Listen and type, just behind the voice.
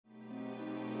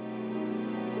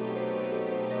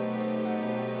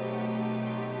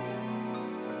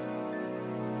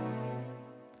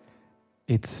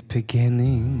It's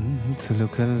beginning to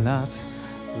look a lot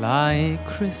like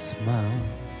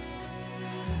Christmas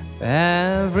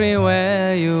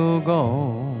everywhere you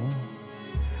go.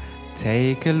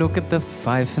 Take a look at the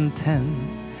 5 and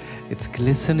 10. It's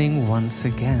glistening once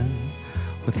again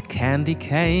with candy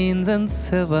canes and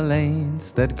silver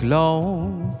lanes that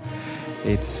glow.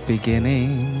 It's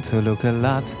beginning to look a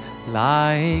lot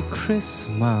like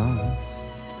Christmas.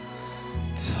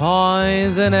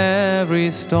 Toys in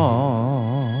every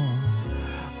store,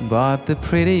 but the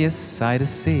prettiest sight to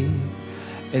see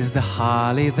is the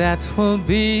holly that will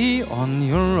be on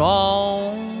your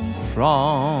own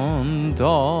front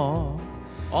door.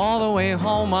 All the way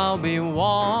home I'll be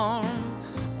warm,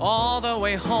 all the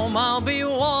way home I'll be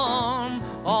warm.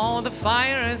 Oh, the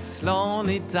fire is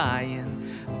slowly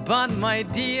dying, but my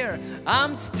dear,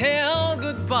 I'm still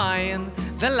goodbying.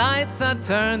 The lights are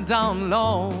turned down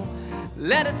low.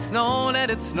 Let it snow,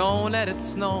 let it snow, let it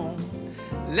snow.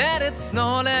 Let it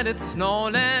snow, let it snow,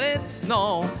 let it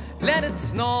snow. Let it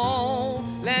snow,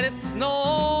 let it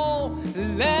snow,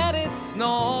 let it snow.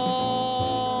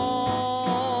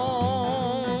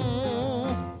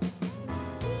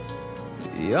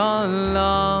 You're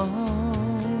lovely,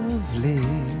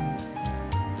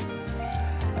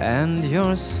 and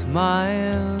your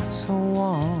smile so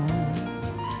warm,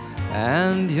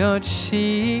 and your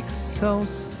cheeks so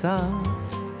soft.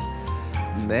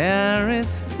 There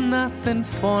is nothing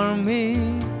for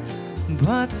me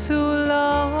but to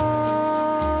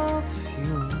love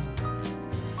you,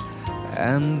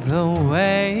 and the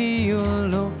way you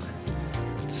look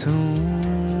to